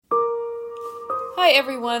Hi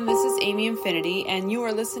everyone, this is Amy Infinity, and you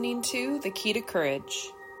are listening to The Key to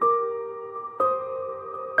Courage.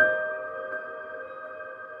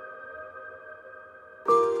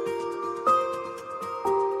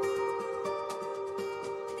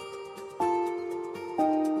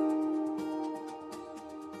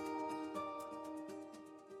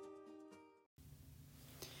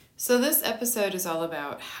 So this episode is all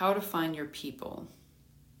about how to find your people.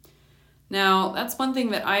 Now, that's one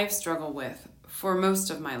thing that I've struggled with for most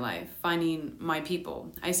of my life, finding my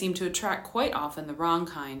people. I seem to attract quite often the wrong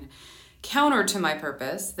kind. Counter to my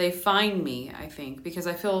purpose, they find me, I think, because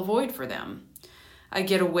I fill a void for them. I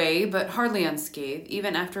get away, but hardly unscathed,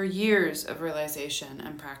 even after years of realization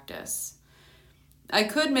and practice. I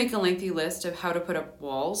could make a lengthy list of how to put up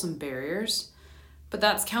walls and barriers, but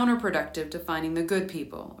that's counterproductive to finding the good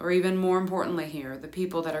people, or even more importantly here, the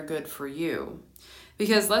people that are good for you.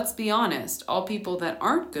 Because let's be honest, all people that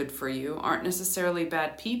aren't good for you aren't necessarily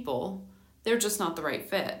bad people, they're just not the right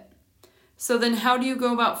fit. So then how do you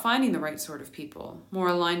go about finding the right sort of people, more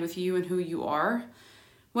aligned with you and who you are?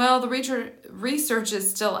 Well, the research is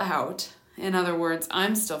still out. In other words,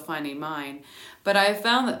 I'm still finding mine, but I have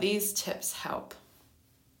found that these tips help.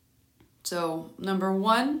 So, number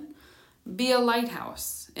 1, be a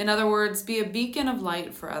lighthouse. In other words, be a beacon of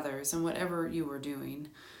light for others in whatever you are doing.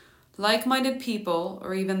 Like-minded people,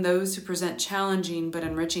 or even those who present challenging but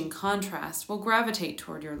enriching contrast, will gravitate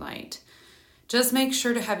toward your light. Just make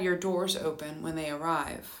sure to have your doors open when they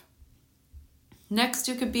arrive. Next,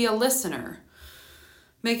 you could be a listener.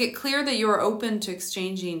 Make it clear that you are open to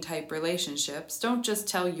exchanging type relationships. Don't just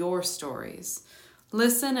tell your stories.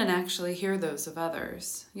 Listen and actually hear those of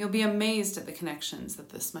others. You'll be amazed at the connections that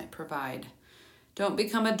this might provide. Don't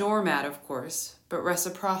become a doormat, of course, but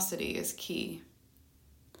reciprocity is key.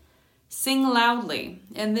 Sing loudly.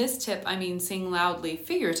 In this tip, I mean sing loudly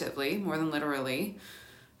figuratively, more than literally.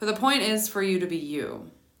 But the point is for you to be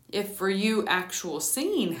you. If for you actual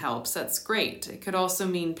singing helps, that's great. It could also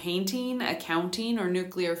mean painting, accounting, or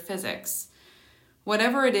nuclear physics.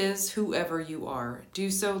 Whatever it is, whoever you are,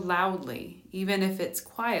 do so loudly, even if it's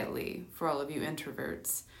quietly for all of you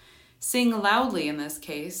introverts. Sing loudly in this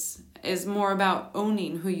case is more about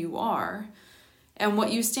owning who you are and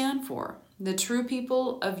what you stand for. The true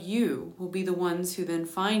people of you will be the ones who then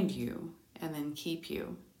find you and then keep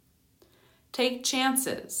you. Take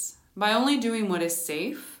chances. By only doing what is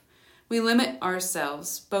safe, we limit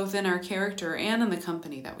ourselves both in our character and in the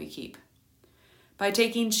company that we keep. By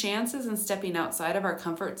taking chances and stepping outside of our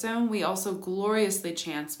comfort zone, we also gloriously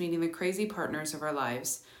chance meeting the crazy partners of our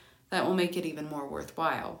lives that will make it even more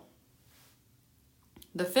worthwhile.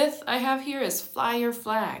 The 5th I have here is fly your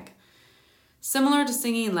flag. Similar to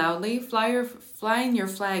singing loudly, flying your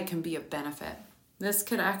flag can be of benefit. This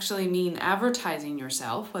could actually mean advertising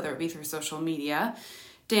yourself, whether it be through social media,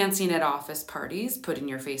 dancing at office parties, putting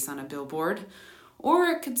your face on a billboard, or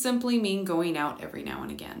it could simply mean going out every now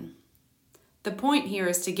and again. The point here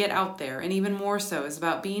is to get out there, and even more so is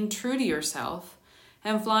about being true to yourself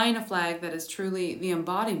and flying a flag that is truly the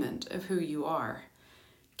embodiment of who you are.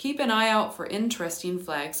 Keep an eye out for interesting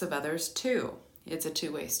flags of others too. It's a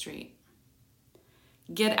two-way street.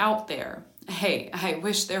 Get out there. Hey, I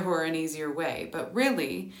wish there were an easier way, but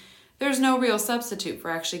really, there's no real substitute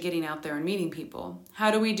for actually getting out there and meeting people.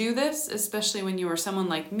 How do we do this? Especially when you are someone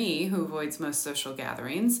like me who avoids most social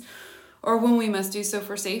gatherings, or when we must do so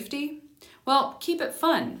for safety? Well, keep it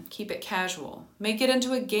fun, keep it casual, make it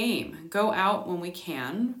into a game, go out when we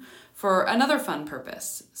can for another fun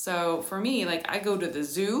purpose. So for me, I go to the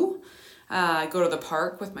zoo, I go to the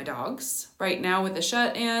park with my dogs. Right now with the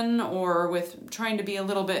shut-in or with trying to be a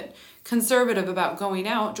little bit conservative about going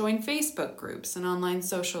out, join Facebook groups and online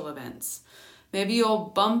social events. Maybe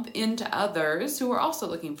you'll bump into others who are also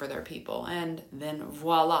looking for their people, and then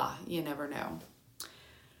voila, you never know.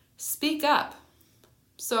 Speak up.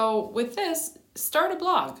 So with this, start a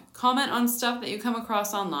blog. Comment on stuff that you come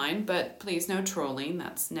across online, but please no trolling,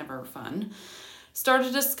 that's never fun. Start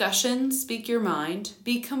a discussion, speak your mind,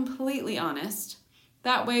 be completely honest.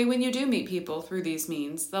 That way, when you do meet people through these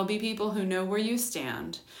means, there'll be people who know where you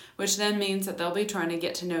stand, which then means that they'll be trying to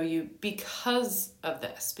get to know you because of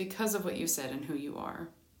this, because of what you said and who you are.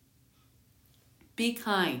 Be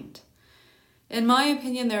kind. In my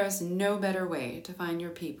opinion, there is no better way to find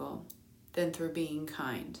your people than through being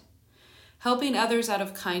kind. Helping others out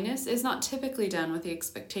of kindness is not typically done with the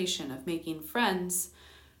expectation of making friends,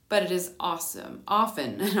 but it is often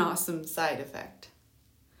an awesome side effect.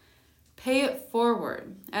 Pay it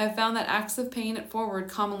forward. I have found that acts of paying it forward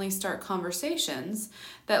commonly start conversations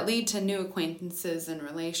that lead to new acquaintances and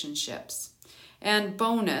relationships. And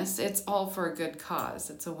bonus, it's all for a good cause.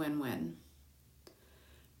 It's a win-win.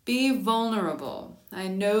 Be vulnerable. I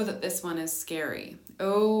know that this one is scary.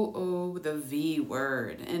 Oh, the V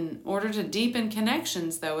word. In order to deepen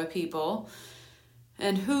connections, though, with people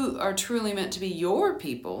and who are truly meant to be your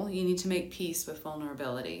people, you need to make peace with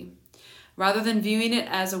vulnerability. Rather than viewing it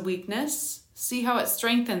as a weakness, see how it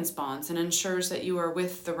strengthens bonds and ensures that you are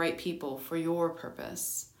with the right people for your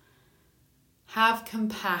purpose. Have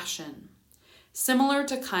compassion. Similar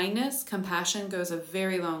to kindness, compassion goes a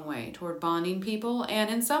very long way toward bonding people, and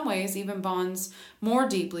in some ways even bonds more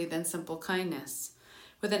deeply than simple kindness.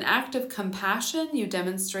 With an act of compassion, you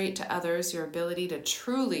demonstrate to others your ability to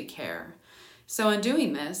truly care. So in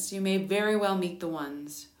doing this, you may very well meet the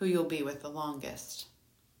ones who you'll be with the longest.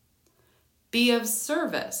 Be of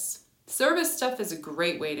service. Service stuff is a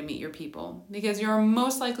great way to meet your people because you're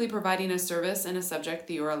most likely providing a service in a subject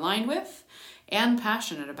that you're aligned with and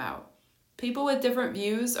passionate about. People with different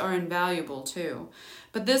views are invaluable too,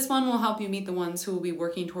 but this one will help you meet the ones who will be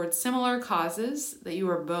working towards similar causes that you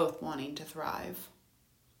are both wanting to thrive.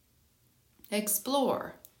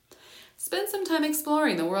 Explore. Spend some time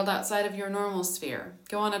exploring the world outside of your normal sphere.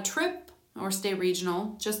 Go on a trip or stay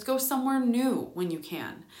regional. Just go somewhere new when you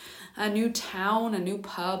can. A new town, a new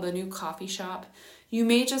pub, a new coffee shop. You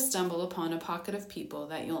may just stumble upon a pocket of people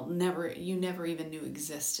that you never even knew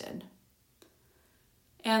existed.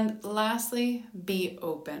 And lastly, be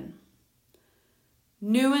open.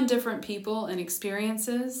 New and different people and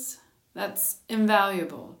experiences, that's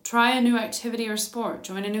invaluable. Try a new activity or sport,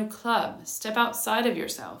 join a new club, step outside of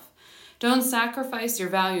yourself. Don't sacrifice your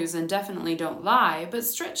values and definitely don't lie, but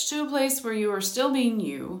stretch to a place where you are still being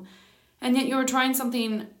you, and yet you are trying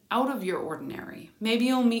something out of your ordinary. Maybe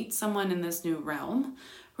you'll meet someone in this new realm.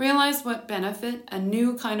 Realize what benefit a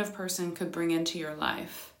new kind of person could bring into your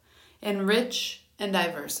life. Enrich and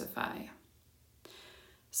diversify.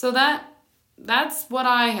 So that's what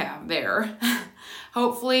I have there.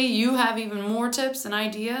 Hopefully you have even more tips and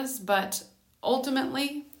ideas, but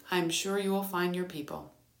ultimately, I'm sure you will find your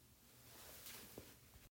people.